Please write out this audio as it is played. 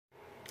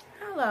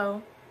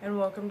Hello, and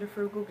welcome to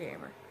Frugal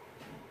Gamer.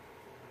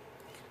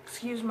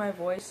 Excuse my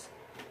voice,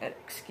 and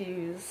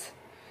excuse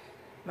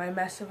my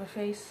mess of a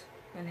face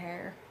and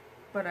hair,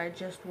 but I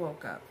just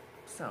woke up,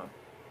 so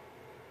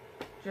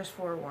just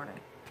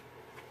forewarning.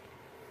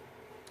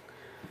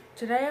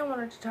 Today I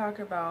wanted to talk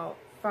about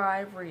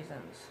 5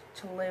 reasons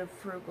to live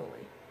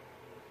frugally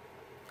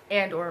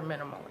and or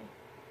minimally.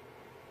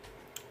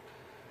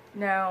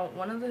 Now,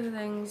 one of the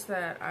things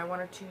that I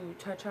wanted to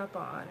touch up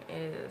on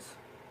is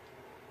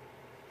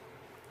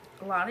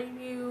a lot of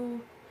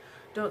you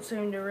don't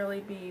seem to really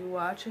be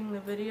watching the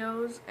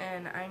videos,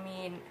 and I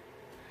mean,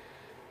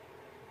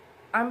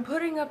 I'm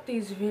putting up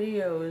these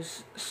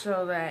videos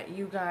so that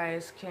you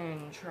guys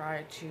can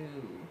try to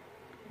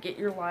get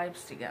your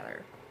lives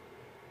together.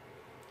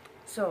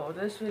 So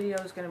this video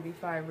is going to be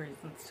 5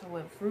 reasons to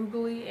live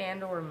frugally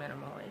and or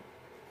minimally.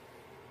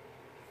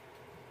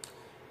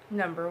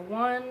 Number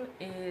 1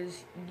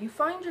 is you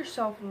find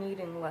yourself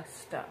needing less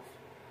stuff.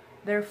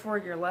 Therefore,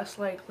 you're less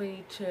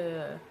likely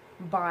to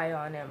buy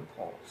on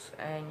impulse,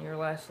 and you're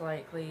less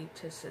likely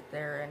to sit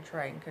there and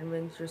try and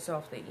convince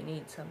yourself that you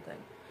need something.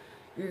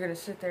 You're going to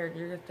sit there and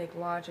you're going to think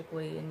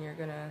logically, and you're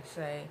going to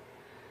say,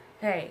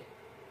 hey,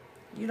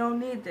 you don't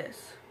need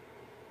this.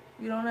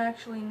 You don't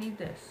actually need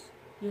this.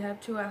 You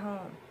have 2 at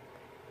home.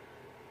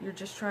 You're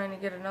just trying to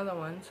get another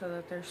one so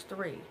that there's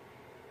 3.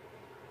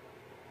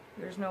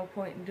 There's no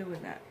point in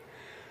doing that.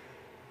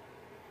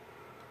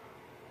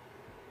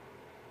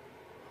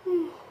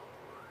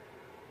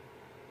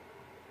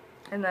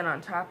 And then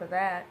on top of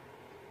that,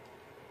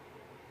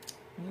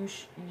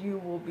 you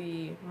will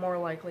be more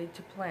likely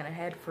to plan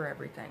ahead for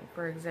everything.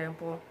 For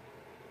example,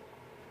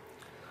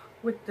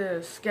 with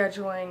the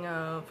scheduling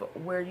of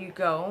where you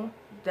go,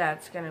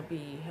 that's going to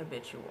be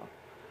habitual.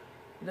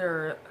 There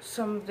are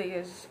some of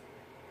these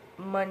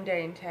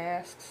mundane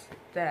tasks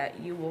that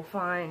you will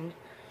find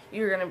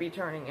you're going to be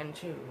turning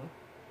into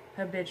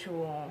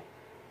habitual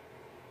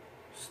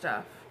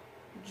stuff,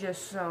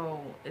 just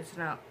so it's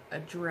not a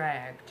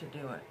drag to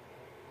do it.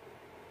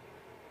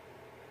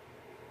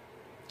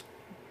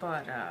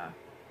 But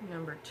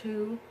number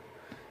 2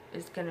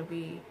 is going to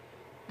be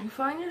you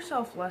find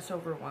yourself less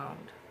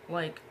overwhelmed.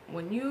 Like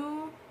when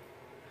you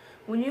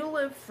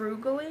live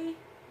frugally,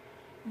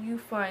 you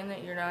find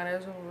that you're not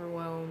as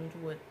overwhelmed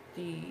with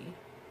the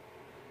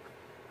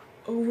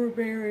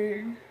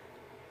overbearing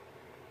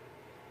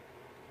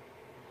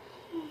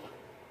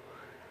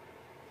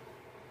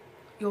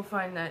you'll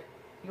find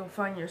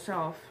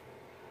yourself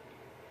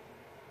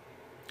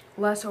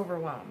less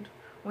overwhelmed.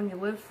 When you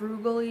live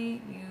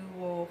frugally, you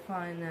will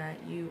find that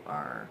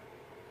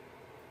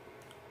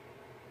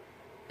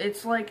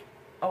it's like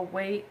a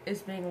weight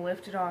is being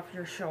lifted off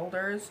your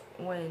shoulders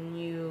when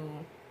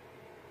you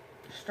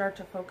start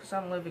to focus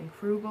on living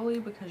frugally,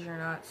 because you're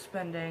not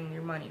spending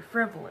your money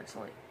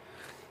frivolously.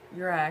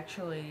 You're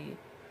actually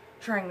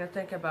trying to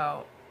think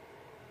about,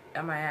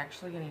 am I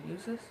actually going to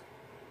use this?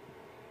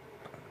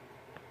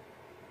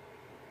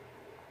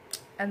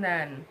 And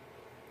then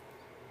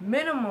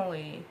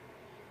minimally,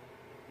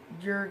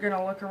 you're going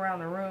to look around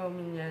the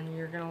room and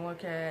you're going to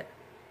look at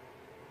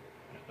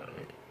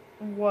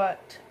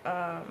what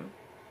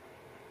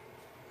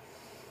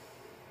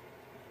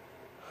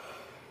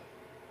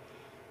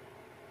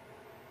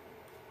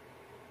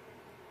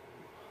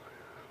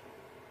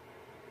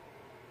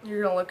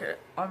you're going to look at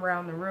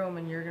around the room,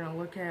 and you're going to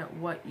look at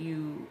what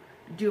you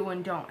do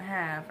and don't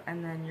have,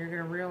 and then you're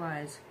going to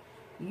realize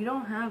you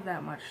don't have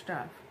that much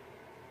stuff.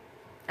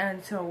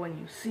 And so when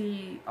you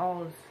see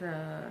all of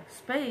the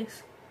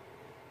space,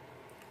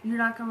 you're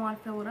not going to want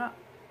to fill it up.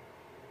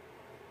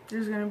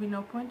 There's going to be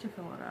no point to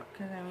fill it up,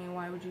 because, I mean,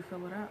 why would you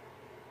fill it up?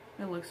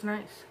 It looks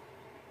nice.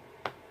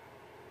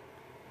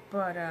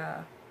 But,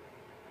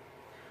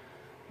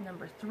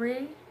 number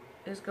 3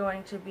 is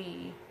going to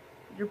be,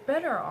 you're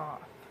better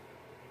off.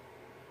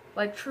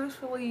 Like,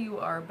 truthfully, you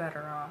are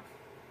better off.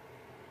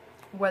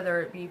 Whether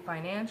it be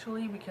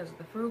financially because of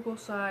the frugal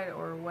side,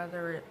 or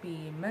whether it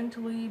be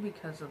mentally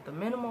because of the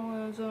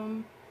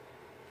minimalism,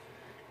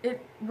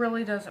 it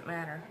really doesn't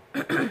matter.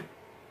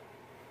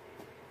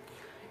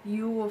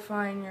 You will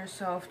find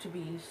yourself to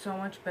be so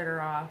much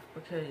better off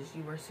because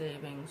you are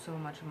saving so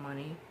much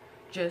money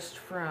just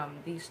from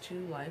these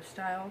 2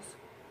 lifestyles.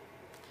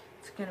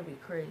 It's gonna be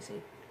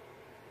crazy.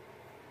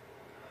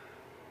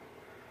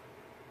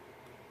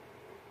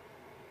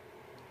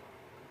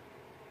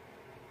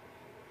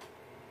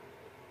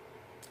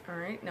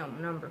 Alright, now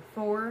number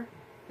 4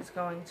 is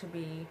going to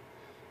be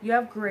you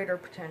have greater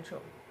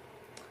potential.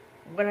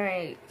 When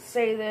I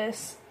say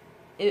this,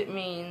 it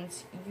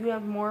means you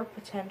have more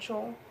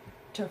potential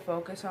to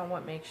focus on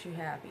what makes you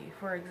happy.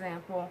 For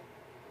example,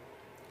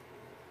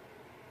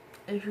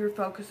 if you're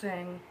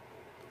going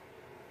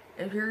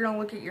to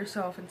look at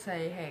yourself and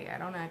say, hey, I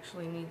don't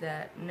actually need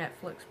that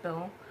Netflix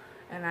bill,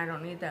 and I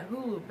don't need that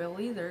Hulu bill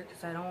either,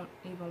 because I don't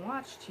even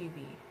watch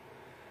TV,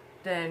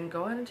 then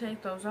go ahead and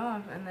take those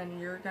off, and then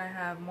you're going to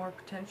have more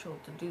potential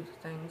to do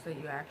the things that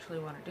you actually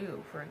want to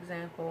do. For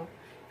example,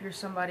 if you're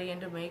somebody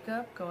into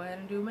makeup, go ahead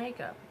and do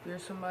makeup. If you're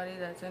somebody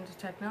that's into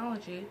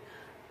technology,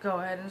 go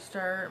ahead and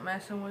start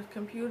messing with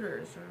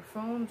computers or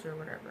phones or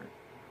whatever.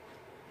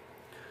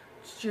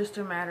 It's just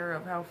a matter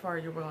of how far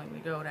you're willing to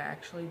go to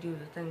actually do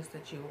the things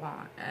that you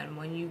want. And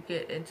when you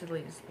get into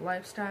these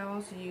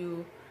lifestyles,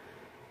 you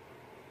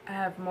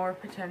have more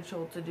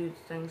potential to do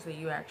the things that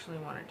you actually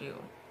want to do.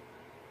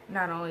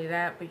 Not only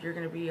that, but you're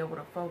going to be able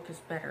to focus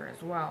better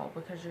as well,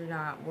 because you're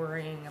not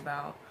worrying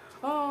about,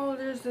 oh,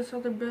 there's this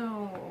other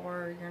bill,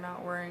 or you're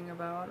not worrying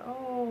about,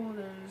 oh,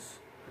 there's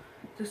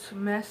this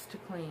mess to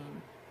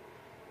clean.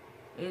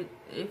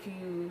 If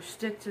you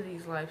stick to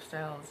these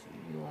lifestyles,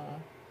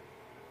 you'll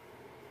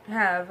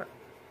have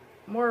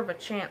more of a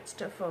chance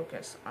to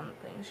focus on the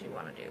things you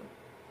want to do.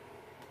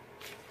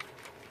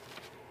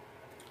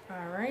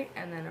 Alright,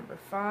 and then number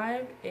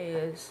 5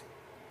 is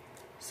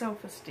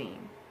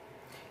self-esteem.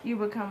 You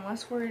become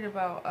less worried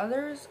about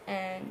others,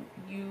 and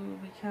you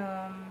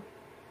become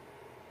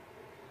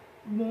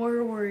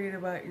more worried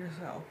about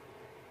yourself.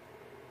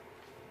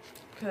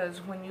 Because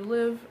when you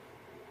live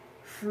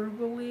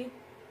frugally,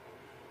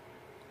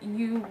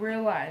 you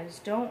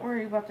realize, don't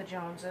worry about the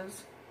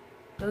Joneses.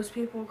 Those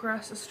people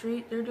across the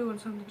street, they're doing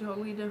something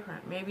totally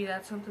different. Maybe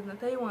that's something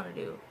that they want to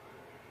do.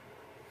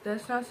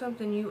 That's not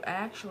something you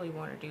actually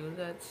want to do.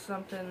 That's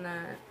something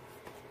that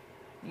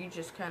you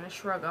just kind of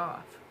shrug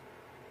off.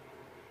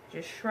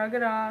 Just shrug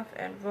it off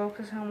and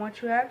focus on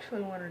what you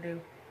actually want to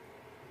do.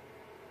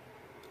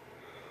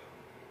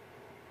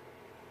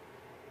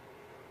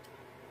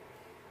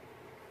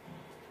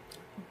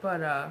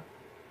 But,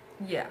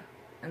 yeah.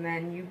 And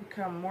then you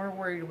become more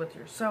worried with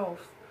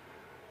yourself.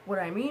 What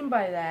I mean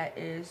by that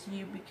is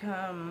you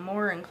become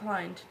more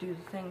inclined to do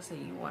the things that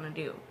you want to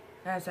do,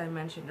 as I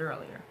mentioned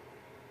earlier.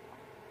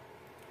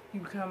 You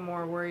become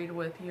more worried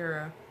with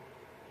your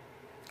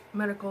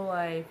medical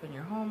life and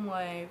your home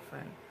life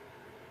and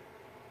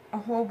a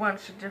whole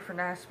bunch of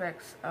different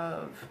aspects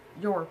of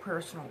your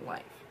personal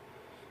life.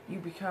 You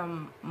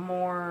become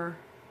more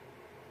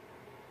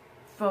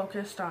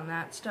focused on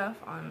that stuff,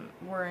 on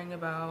worrying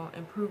about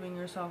improving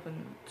yourself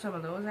in some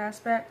of those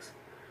aspects,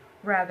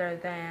 rather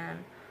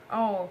than,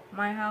 oh,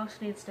 my house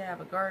needs to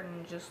have a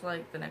garden just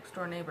like the next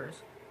door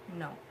neighbors.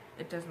 No,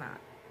 it does not.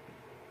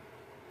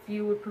 If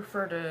you would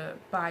prefer to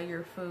buy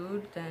your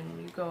food, then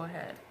you go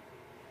ahead.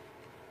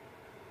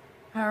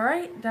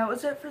 Alright, that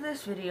was it for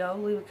this video.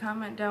 Leave a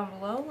comment down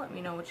below. Let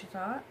me know what you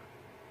thought.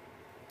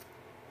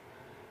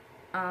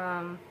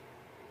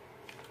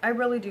 I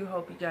really do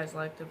hope you guys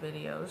like the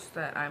videos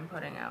that I'm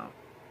putting out.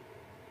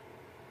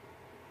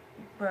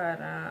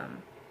 But,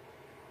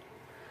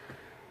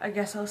 I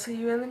guess I'll see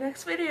you in the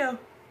next video.